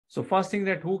So first thing,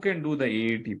 that who can do the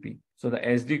aATP? So the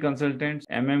SD consultants,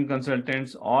 MM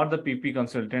consultants, or the PP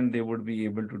consultant, they would be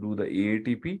able to do the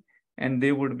aATP, and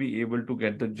they would be able to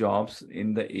get the jobs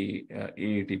in the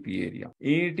aATP area.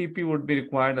 aATP would be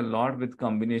required a lot with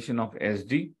combination of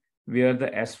SD, where the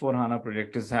S4HANA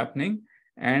project is happening,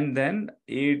 and then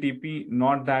aATP,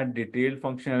 not that detailed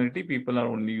functionality. People are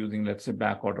only using, let's say,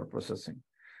 backorder processing.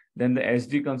 Then the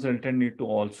SD consultant need to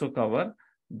also cover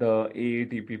the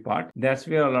aATP part. That's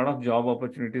where a lot of job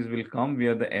opportunities will come,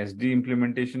 where the SD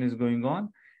implementation is going on,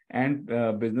 and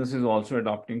business is also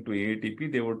adopting to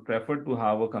aATP. They would prefer to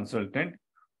have a consultant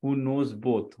who knows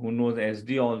both, who knows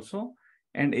SD also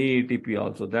and aATP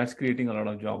also. That's creating a lot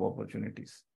of job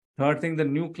opportunities. Third thing, the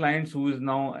new clients who is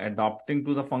now adopting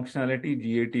to the functionality,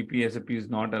 GATP, SAP is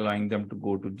not allowing them to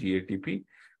go to GATP.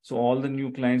 So all the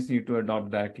new clients need to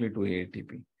adopt directly to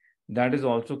aATP. That is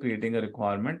also creating a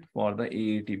requirement for the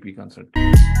aATP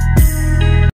consultant.